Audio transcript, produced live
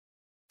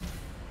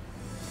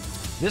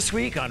This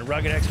week on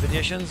Rugged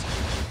Expeditions,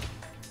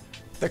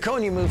 the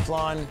Konya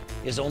Mouflon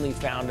is only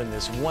found in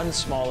this one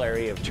small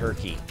area of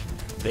Turkey.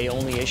 They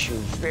only issue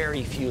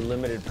very few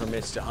limited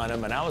permits to hunt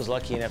them, and I was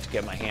lucky enough to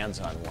get my hands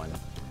on one.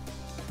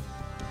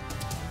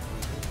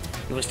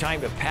 It was time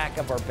to pack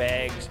up our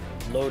bags,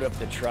 load up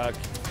the truck,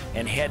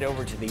 and head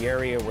over to the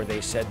area where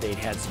they said they'd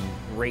had some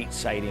great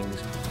sightings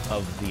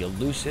of the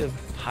elusive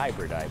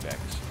Hybrid Ibex.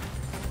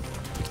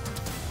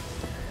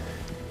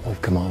 We've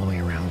come all the way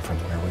around from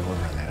where we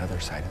were on that other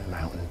side of the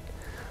mountain,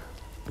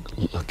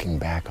 looking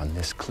back on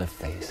this cliff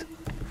face.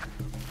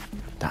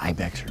 The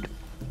ibex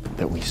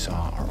that we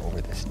saw are over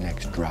this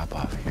next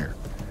drop-off here.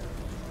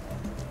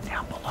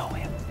 Down below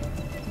him,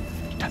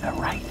 to the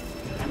right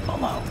and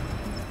below.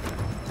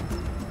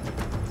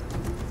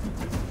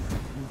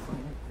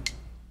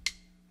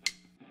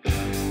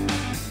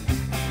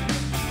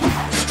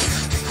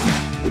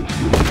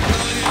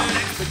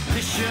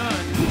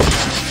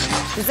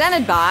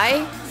 Presented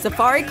by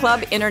Safari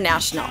Club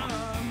International.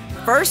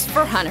 First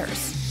for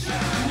hunters.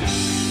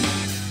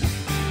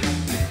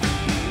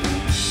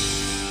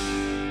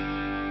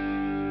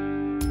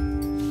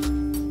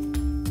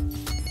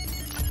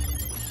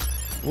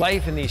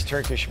 Life in these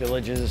Turkish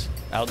villages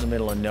out in the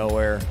middle of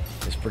nowhere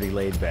is pretty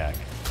laid back.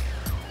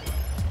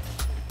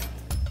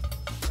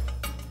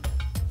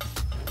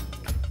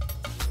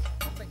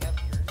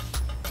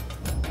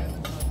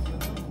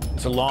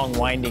 It's a long,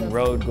 winding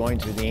road going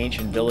through the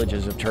ancient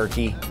villages of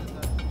Turkey.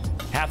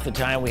 Half the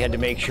time we had to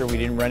make sure we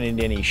didn't run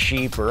into any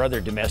sheep or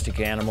other domestic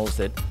animals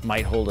that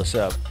might hold us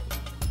up.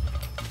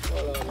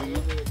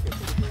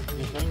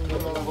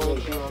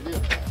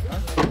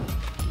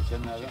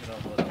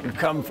 We've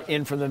come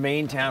in from the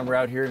main town. We're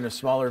out here in a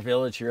smaller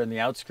village here in the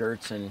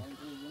outskirts, and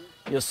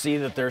you'll see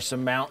that there's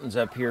some mountains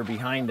up here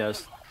behind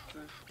us.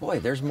 Boy,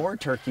 there's more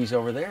turkeys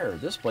over there.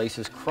 This place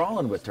is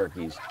crawling with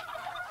turkeys.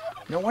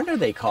 No wonder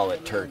they call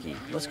it Turkey.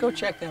 Let's go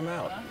check them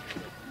out.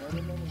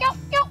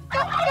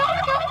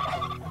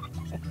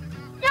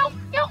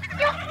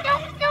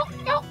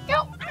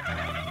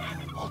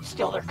 Hold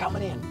still, they're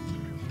coming in.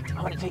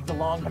 I'm gonna take the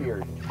long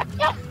beard.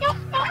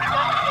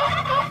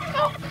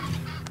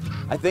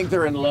 I think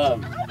they're in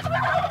love.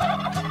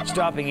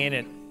 Stopping in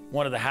at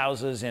one of the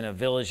houses in a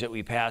village that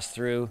we passed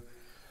through,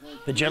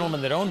 the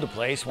gentleman that owned the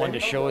place wanted to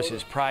show us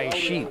his prize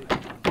sheep,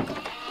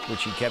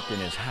 which he kept in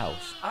his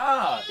house.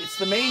 Ah, it's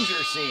the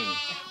manger scene.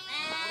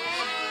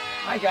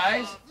 Hi,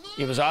 guys.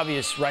 It was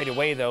obvious right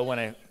away, though, when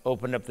I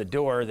opened up the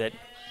door that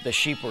the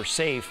sheep were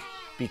safe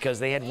because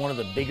they had one of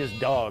the biggest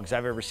dogs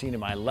I've ever seen in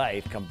my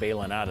life come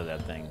bailing out of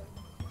that thing.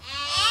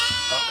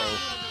 Uh-oh.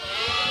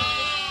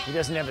 He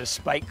doesn't have his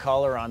spike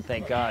collar on,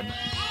 thank God.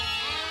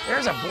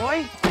 There's a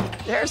boy.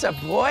 There's a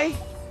boy.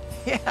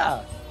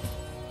 Yeah.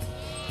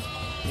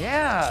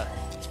 Yeah.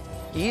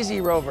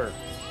 Easy, Rover.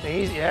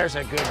 Easy. There's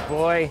a good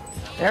boy.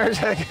 There's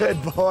a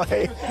good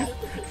boy.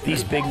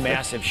 These big,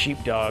 massive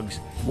sheepdogs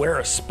wear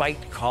a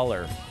spiked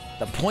collar.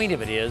 The point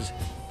of it is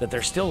that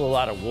there's still a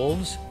lot of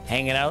wolves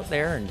hanging out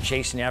there and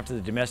chasing after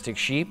the domestic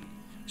sheep.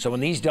 So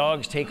when these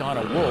dogs take on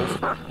a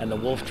wolf and the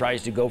wolf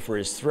tries to go for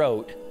his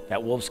throat,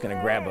 that wolf's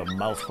gonna grab a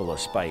mouthful of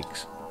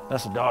spikes.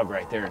 That's a dog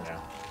right there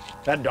now.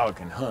 That dog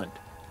can hunt.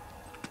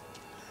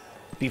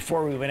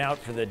 Before we went out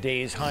for the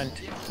day's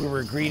hunt, we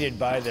were greeted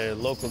by the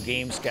local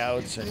game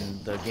scouts and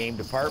the game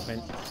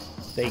department.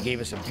 They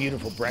gave us a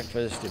beautiful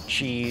breakfast of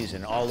cheese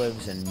and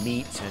olives and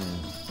meats and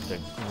the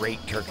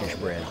great Turkish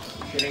bread.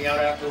 Getting out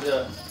after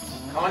the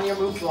Konya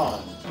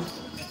Mouflon.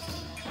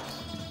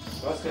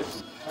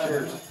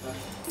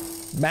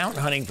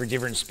 Mountain hunting for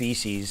different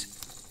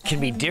species can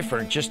be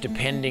different just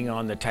depending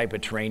on the type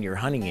of terrain you're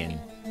hunting in.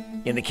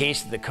 In the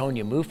case of the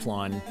Konya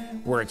Mouflon,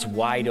 where it's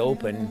wide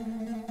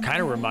open,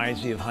 kind of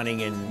reminds me of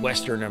hunting in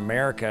Western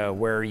America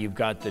where you've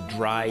got the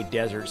dry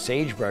desert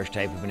sagebrush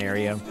type of an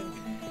area.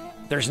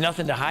 There's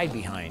nothing to hide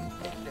behind.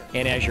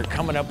 And as you're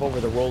coming up over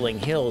the rolling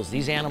hills,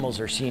 these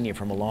animals are seeing you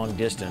from a long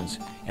distance,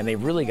 and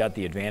they've really got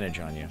the advantage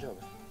on you.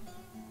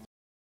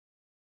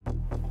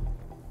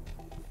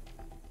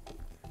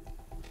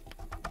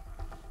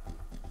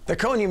 The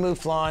Konya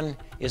Mouflon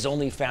is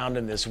only found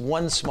in this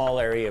one small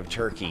area of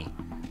Turkey.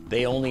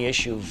 They only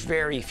issue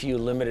very few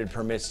limited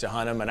permits to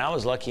hunt them, and I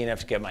was lucky enough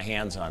to get my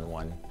hands on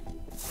one.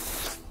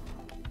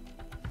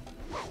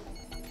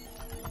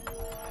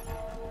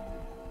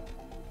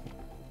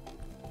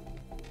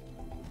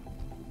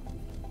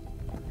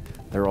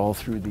 They're all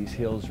through these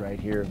hills right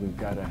here. We've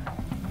got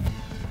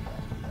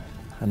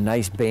a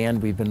nice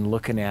band we've been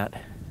looking at.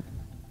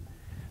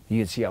 You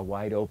can see how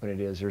wide open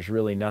it is. There's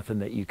really nothing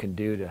that you can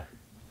do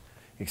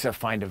except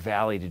find a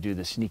valley to do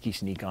the sneaky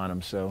sneak on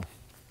them. So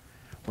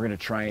we're gonna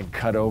try and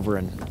cut over,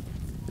 and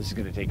this is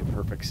gonna take a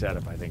perfect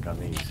setup, I think, on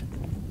these.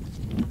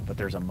 But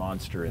there's a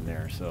monster in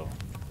there, so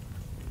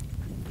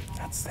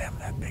that's them.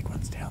 That big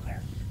one's down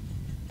there.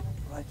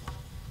 What?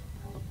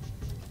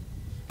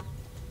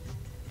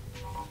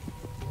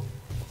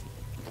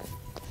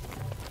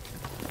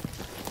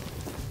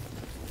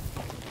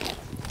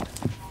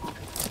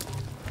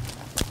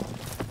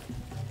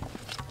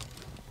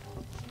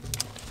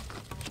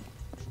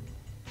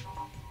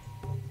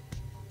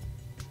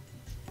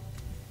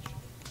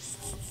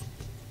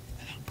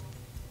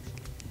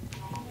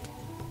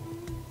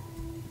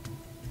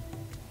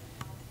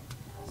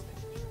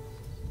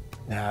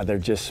 Nah, they're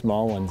just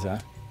small ones, huh?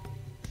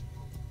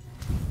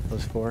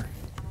 Those 4?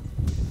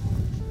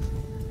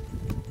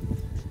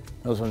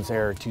 Those ones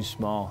there are too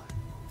small.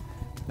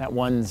 That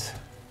one's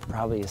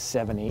probably a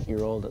 7,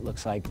 8-year-old, it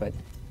looks like, but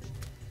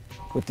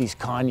with these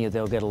Konya,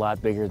 they'll get a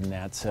lot bigger than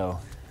that, so.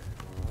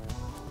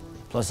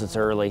 Plus it's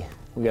early,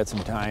 we got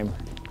some time.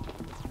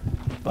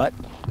 But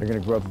they're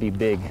gonna grow up to be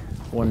big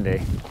one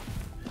day.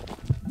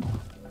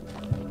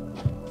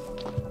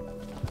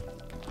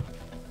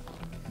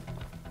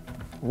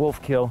 Wolf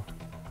kill.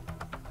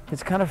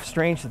 It's kind of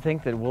strange to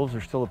think that wolves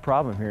are still a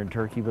problem here in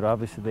Turkey, but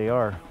obviously they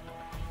are.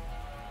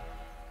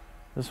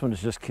 This one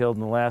was just killed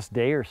in the last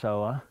day or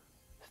so, huh?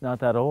 It's not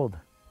that old.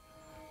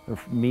 The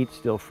meat's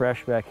still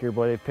fresh back here.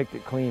 Boy, they've picked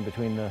it clean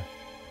between the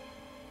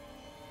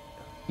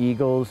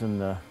eagles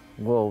and the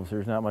wolves.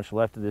 There's not much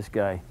left of this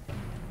guy.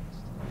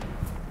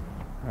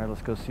 All right,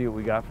 let's go see what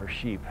we got for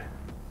sheep.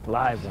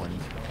 Live ones.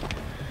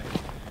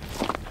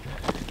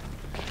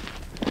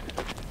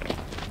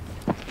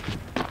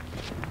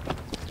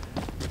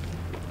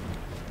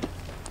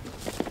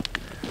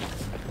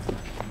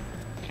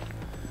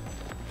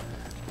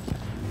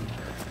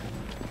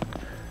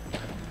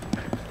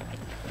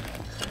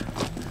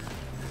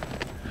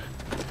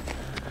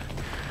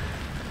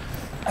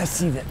 I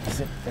see that.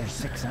 There's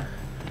 6, huh?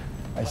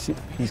 I see.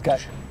 He's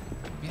got.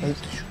 We need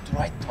to shoot the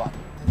right one.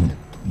 There's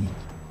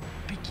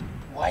a big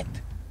white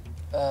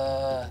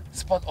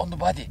spot on the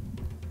body.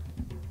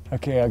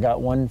 Okay, I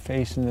got one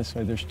facing this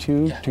way. There's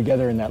 2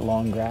 together in that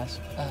long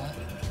grass.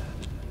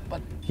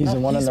 But he's the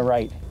one on the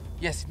right.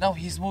 Yes, now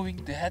he's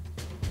moving the head.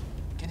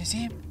 Can you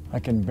see him?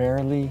 I can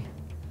barely.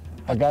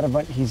 I got a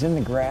bunch. He's in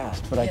the grass,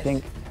 but I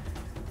think.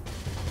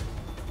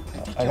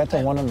 I got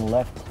the one on the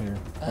left clear.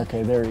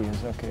 Okay, there he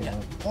is. Okay.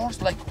 Yeah, horse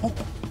like hook.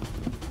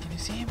 Can you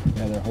see him?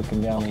 Yeah, they're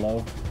hooking down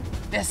low.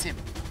 That's him.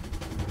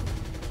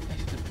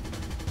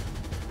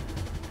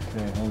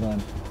 Okay, hold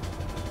on.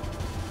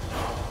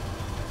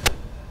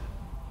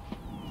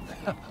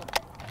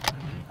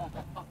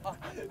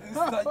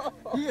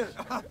 Here.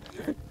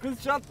 Good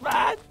shot,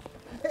 man.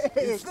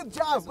 Hey, good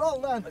job.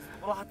 Well done.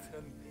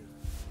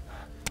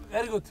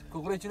 Very good.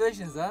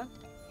 Congratulations, huh?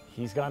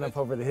 He's gone up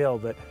over the hill,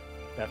 but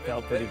that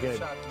felt pretty good.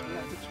 Shot,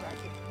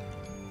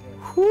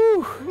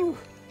 Whew.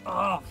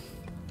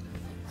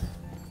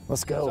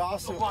 Let's go.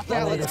 awesome.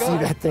 Yeah, let's see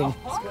that thing.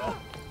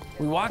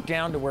 We walked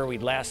down to where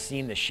we'd last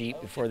seen the sheep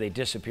before they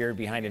disappeared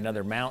behind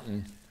another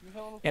mountain.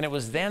 And it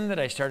was then that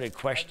I started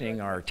questioning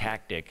our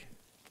tactic.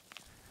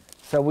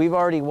 So we've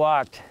already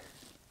walked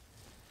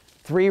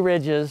 3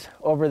 ridges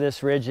over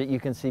this ridge that you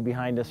can see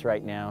behind us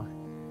right now.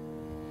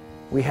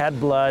 We had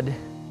blood.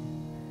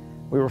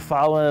 We were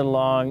following it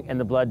along and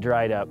the blood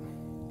dried up.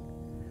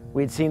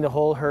 We'd seen the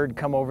whole herd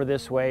come over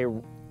this way,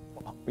 you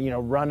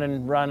know,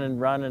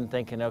 running,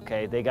 thinking,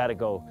 okay, they gotta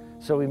go.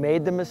 So we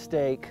made the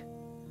mistake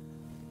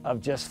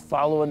of just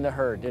following the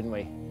herd, didn't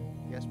we?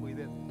 Yes, we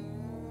did.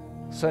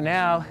 So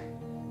now,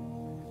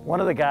 one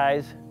of the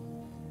guys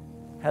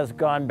has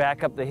gone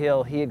back up the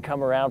hill. He had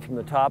come around from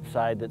the top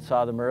side that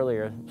saw them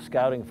earlier,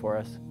 scouting for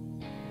us.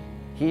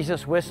 He's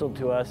just whistled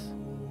to us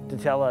to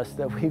tell us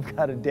that we've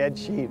got a dead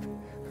sheep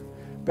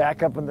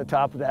back up on the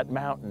top of that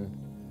mountain.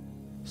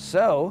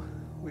 So,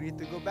 We need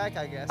to go back,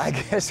 I guess. I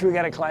guess we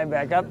gotta climb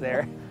back up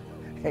there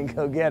and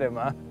go get him,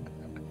 huh?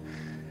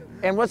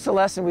 And what's the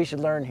lesson we should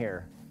learn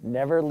here?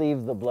 Never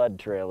leave the blood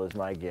trail is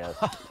my guess.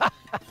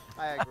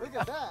 I agree.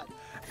 Look at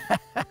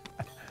that.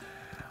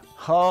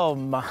 Oh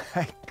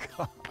my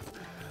God.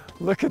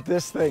 Look at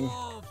this thing.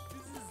 Oh,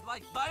 this is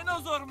like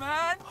dinosaur,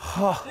 man.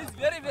 Oh, It's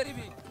very, very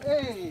big.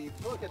 Hey,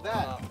 look at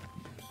that.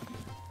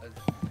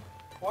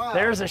 Wow.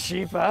 there's a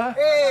sheep, huh?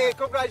 Hey,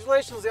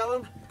 congratulations,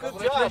 Alain. Good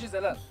Congratulations,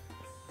 job. Alain.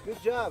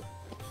 Good job.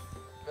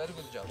 Very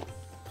good job.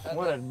 And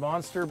What a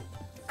monster.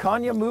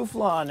 Konya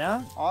Mouflon,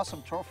 huh?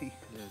 Awesome trophy.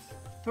 Yes.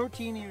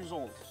 13 years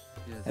old.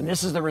 Yes. And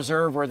this is the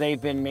reserve where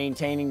they've been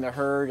maintaining the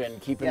herd and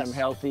keeping Yes. them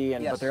healthy,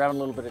 and Yes. but they're having a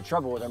little bit of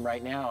trouble with them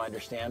right now, I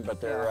understand. But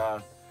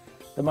they're,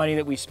 the money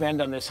that we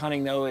spend on this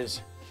hunting, though,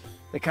 is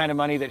the kind of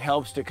money that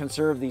helps to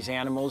conserve these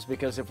animals,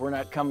 because if we're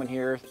not coming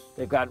here,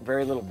 they've got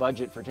very little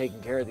budget for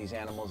taking care of these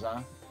animals, huh?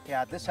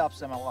 Yeah, this helps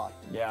them a lot.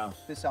 Yeah.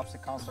 This helps the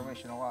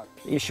conservation a lot.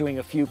 Issuing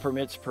a few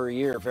permits per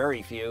year,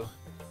 very few,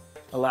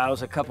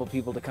 allows a couple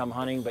people to come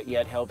hunting, but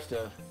yet helps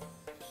to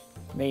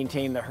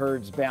maintain the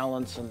herd's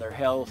balance and their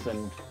health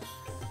and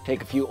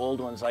take a few old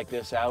ones like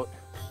this out.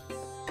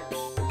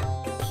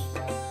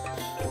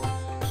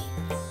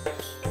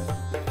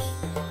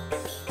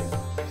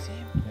 See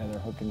him? Yeah, they're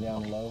hooking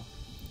down low.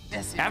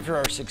 That's him. After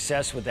our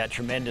success with that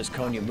tremendous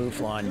Konya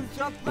Mouflon,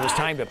 it was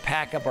time to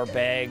pack up our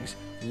bags,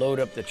 load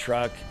up the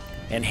truck,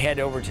 and head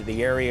over to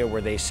the area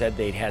where they said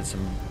they'd had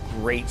some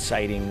great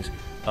sightings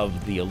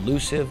of the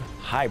elusive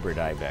Hybrid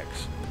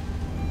Ibex.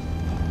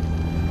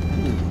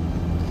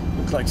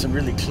 Looks like some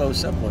really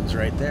close-up ones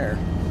right there.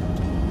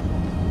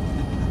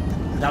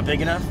 Not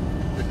big enough?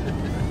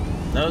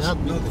 Those?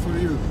 Not for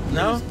you.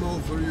 No? Very small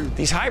for you.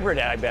 These Hybrid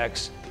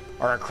Ibex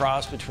are a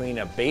cross between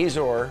a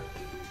Bezor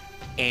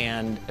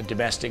and a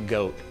domestic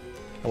goat.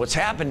 And what's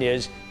happened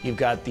is you've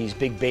got these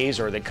big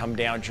Bezoar that come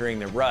down during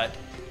the rut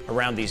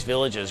around these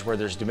villages where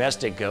there's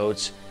domestic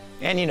goats.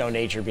 And you know,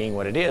 nature being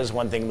what it is,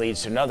 one thing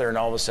leads to another, and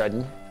all of a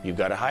sudden, you've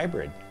got a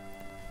hybrid.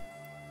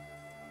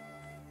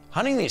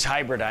 Hunting these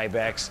hybrid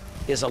ibex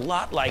is a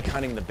lot like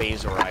hunting the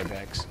Bezoar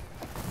ibex.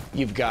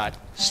 You've got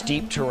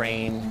steep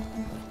terrain,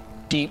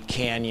 deep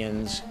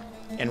canyons,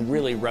 and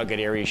really rugged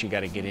areas you got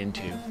to get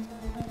into.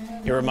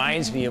 It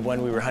reminds me of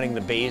when we were hunting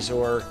the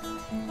Bezoar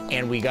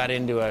and we got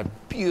into a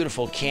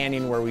beautiful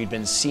canyon where we'd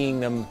been seeing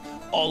them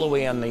all the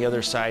way on the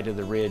other side of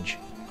the ridge.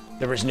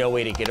 There was no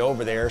way to get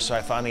over there, so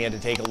I finally had to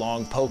take a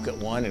long poke at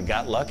one and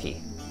got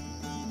lucky.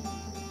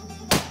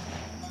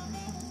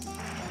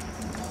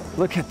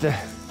 Look at the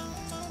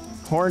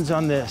horns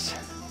on this.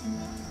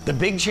 The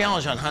big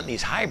challenge on hunting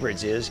these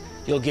hybrids is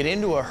you'll get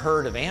into a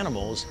herd of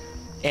animals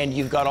and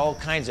you've got all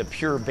kinds of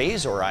pure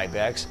Bezoar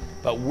ibex,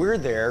 but we're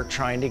there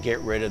trying to get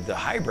rid of the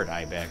hybrid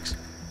ibex.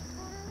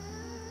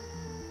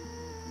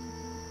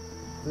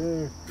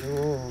 There,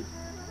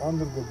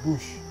 under the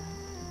bush,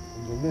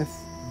 on the left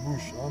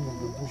bush, under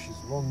the bush is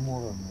one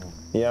more and more.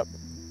 Yep.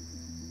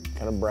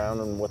 Kind of brown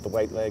and with the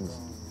white legs.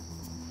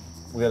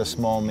 We got a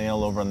small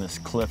male over on this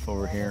cliff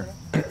over here.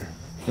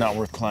 Not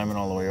worth climbing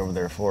all the way over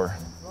there for.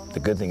 The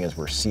good thing is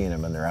we're seeing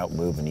them and they're out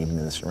moving even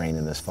in this rain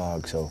and this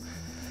fog, so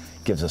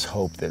it gives us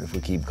hope that if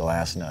we keep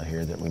glassing out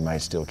here that we might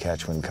still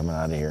catch one coming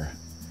out of here.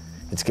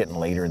 It's getting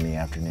later in the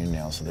afternoon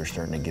now, so they're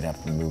starting to get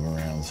up and move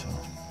around, so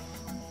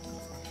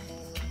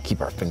keep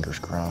our fingers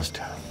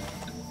crossed.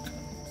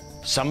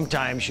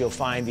 Sometimes you'll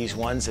find these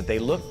ones that they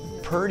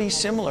look pretty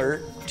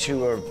similar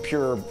to a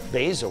pure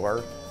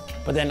Bezoar,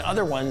 but then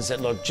other ones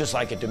that look just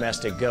like a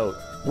domestic goat.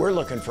 We're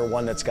looking for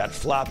one that's got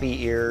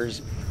floppy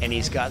ears and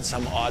he's got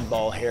some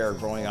oddball hair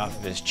growing off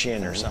of his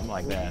chin or something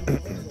like that.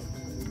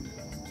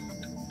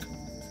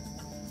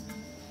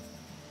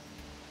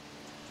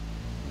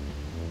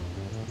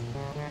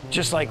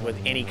 Just like with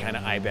any kind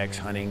of ibex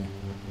hunting,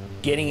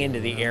 getting into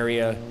the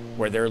area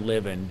where they're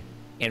living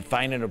and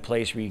finding a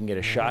place where you can get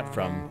a shot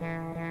from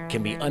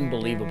can be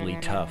unbelievably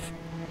tough.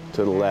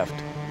 To the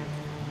left.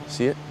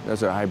 See it?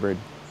 That's a hybrid.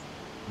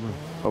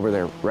 Over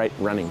there, right,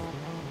 running.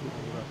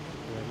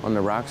 On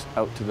the rocks,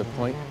 out to the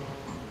point.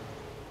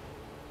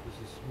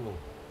 This is small.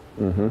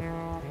 Mm-hmm.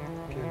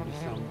 Can be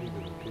some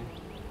bigger, okay?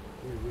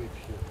 We wait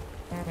here.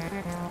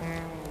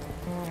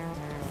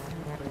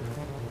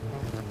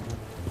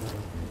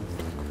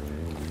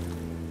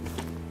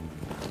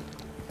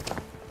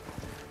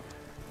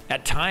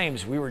 At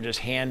times, we were just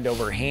hand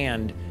over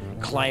hand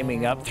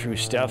climbing up through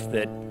stuff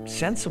that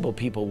sensible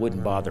people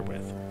wouldn't bother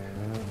with.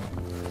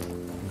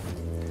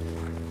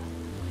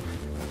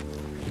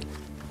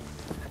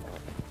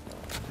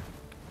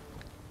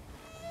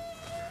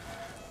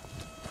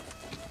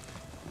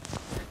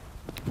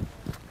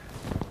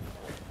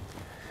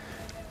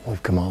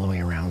 We've come all the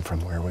way around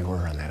from where we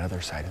were on that other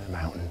side of the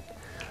mountain,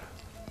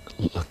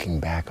 looking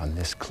back on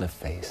this cliff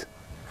face.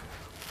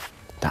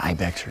 The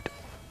ibex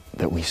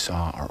that we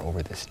saw are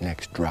over this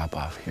next drop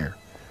off here.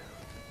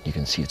 You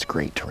can see it's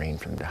great terrain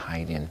for them to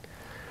hide in.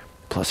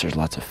 Plus there's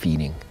lots of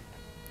feeding.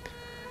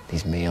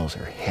 These males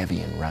are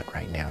heavy in rut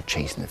right now,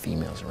 chasing the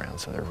females around,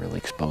 so they're really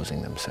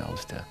exposing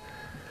themselves to,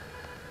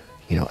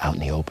 you know, out in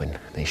the open.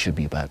 They should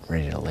be about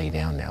ready to lay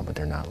down now, but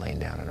they're not laying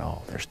down at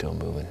all. They're still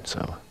moving,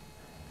 so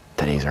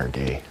today's our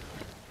day.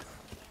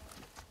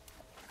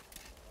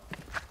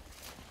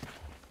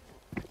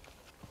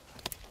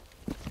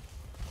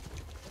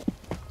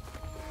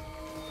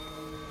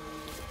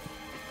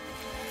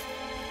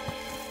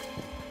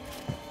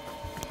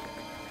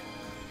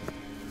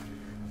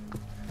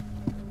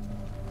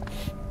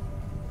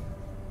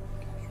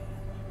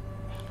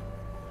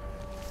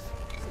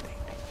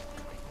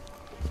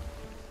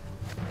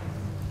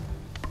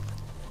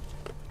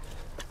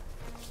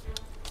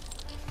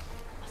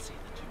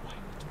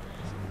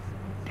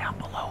 Down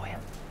below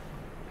him,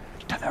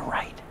 to the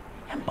right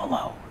and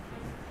below.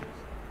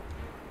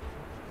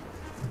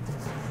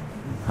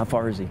 How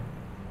far is he?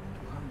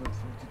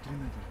 243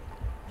 meters.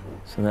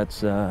 So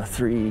that's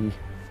 300-ish.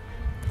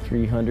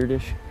 We shoot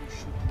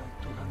like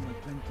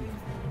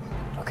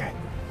 220. Okay.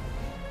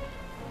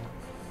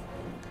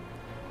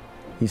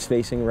 He's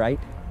facing right?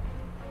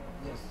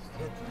 Yes,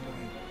 head to the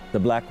right. The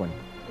black one. The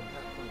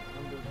black one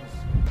under this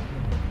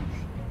bush.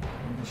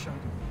 In the shadow,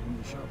 in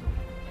the shadow.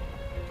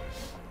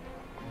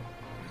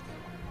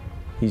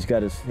 He's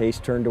got his face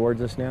turned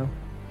towards us now.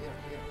 Yeah.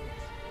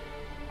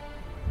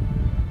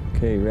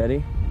 Okay,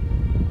 ready?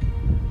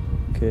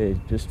 Okay,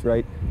 just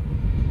right.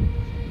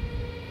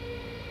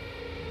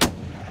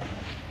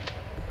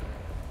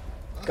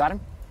 Got him?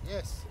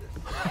 Yes.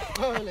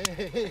 Well done.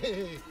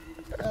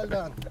 Well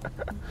done.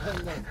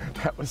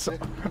 That was so,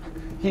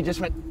 he just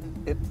went,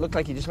 it looked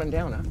like he just went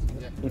down, huh?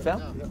 Yeah. He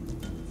fell? Yeah.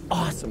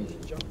 Awesome.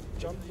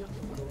 Jump here.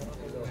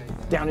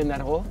 Down in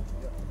that hole?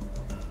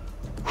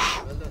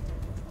 Well done.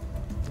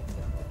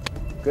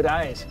 Good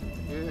eyes.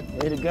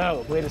 Good. Way to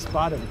go. Way to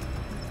spot him.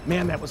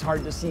 Man, that was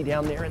hard to see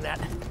down there in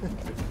that.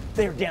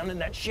 They're down in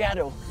that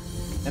shadow.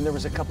 And there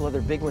was a couple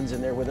other big ones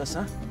in there with us,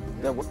 huh?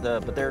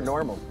 But they're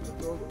normal.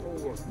 All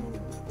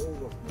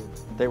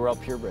They were all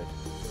purebred.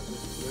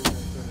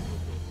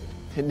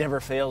 It never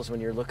fails when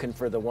you're looking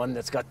for the one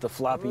that's got the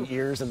floppy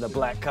ears and the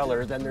black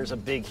color, then there's a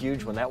big,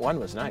 huge one. That one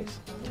was nice.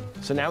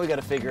 So now we got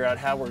to figure out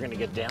how we're going to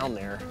get down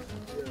there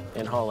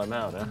and haul him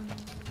out, huh?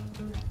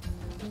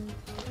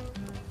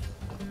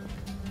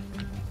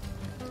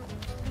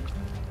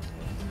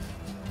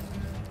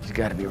 He's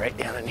got to be right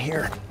down in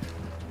here.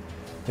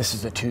 This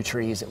is the 2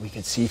 trees that we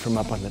could see from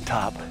up on the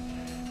top.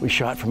 We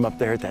shot from up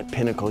there at that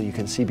pinnacle you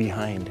can see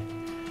behind.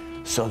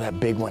 So that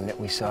big one that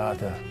we saw,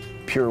 the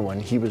pure one,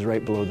 he was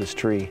right below this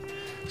tree.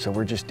 So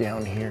we're just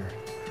down here.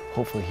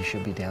 Hopefully he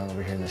should be down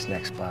over here in this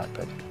next spot,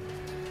 but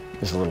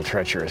it's a little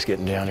treacherous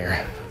getting down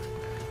here.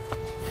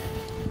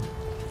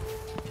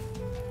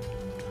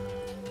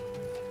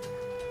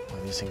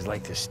 Well, these things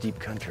like this steep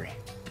country.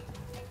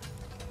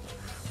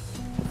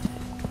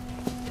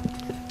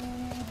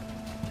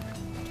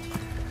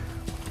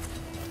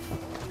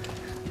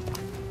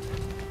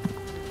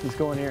 He's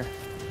going here.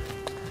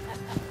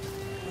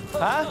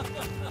 Huh?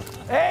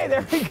 Hey,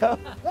 there we go.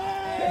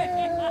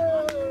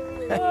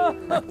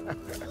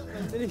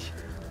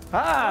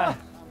 Ah,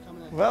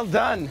 well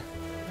done.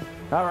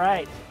 All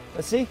right,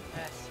 let's see.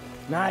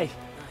 Nice.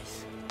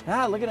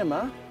 Ah, look at him,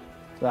 huh?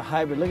 The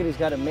hybrid, look at, he's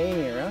got a mane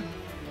here, huh?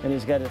 And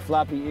he's got the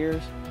floppy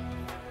ears.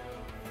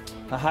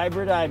 A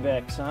hybrid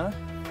ibex, huh?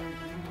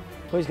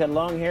 Oh, he's got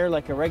long hair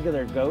like a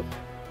regular goat,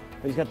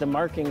 but he's got the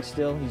markings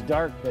still. He's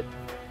dark, but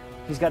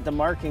he's got the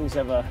markings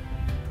of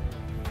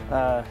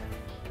a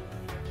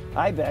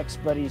ibex,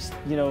 but he's,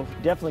 you know,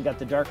 definitely got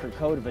the darker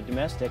coat of a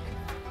domestic.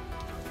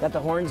 Got the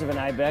horns of an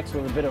ibex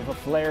with a bit of a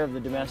flare of the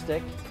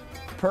domestic.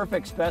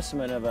 Perfect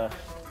specimen of a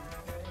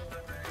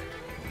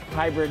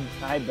hybrid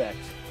ibex.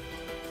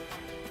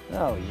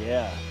 Oh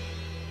yeah.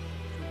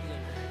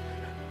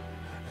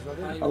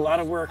 A lot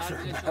of work for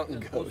a mountain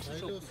goat.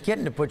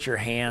 Getting to put your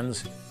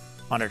hands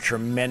on a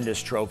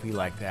tremendous trophy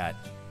like that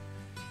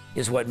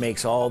is what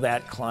makes all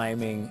that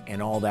climbing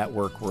and all that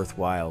work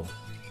worthwhile.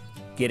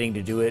 Getting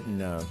to do it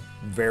in a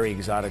very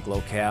exotic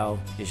locale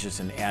is just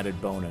an added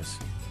bonus.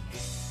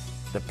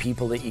 The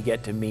people that you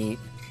get to meet,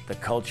 the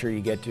culture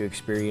you get to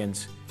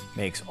experience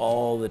makes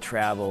all the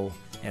travel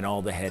and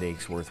all the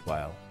headaches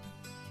worthwhile.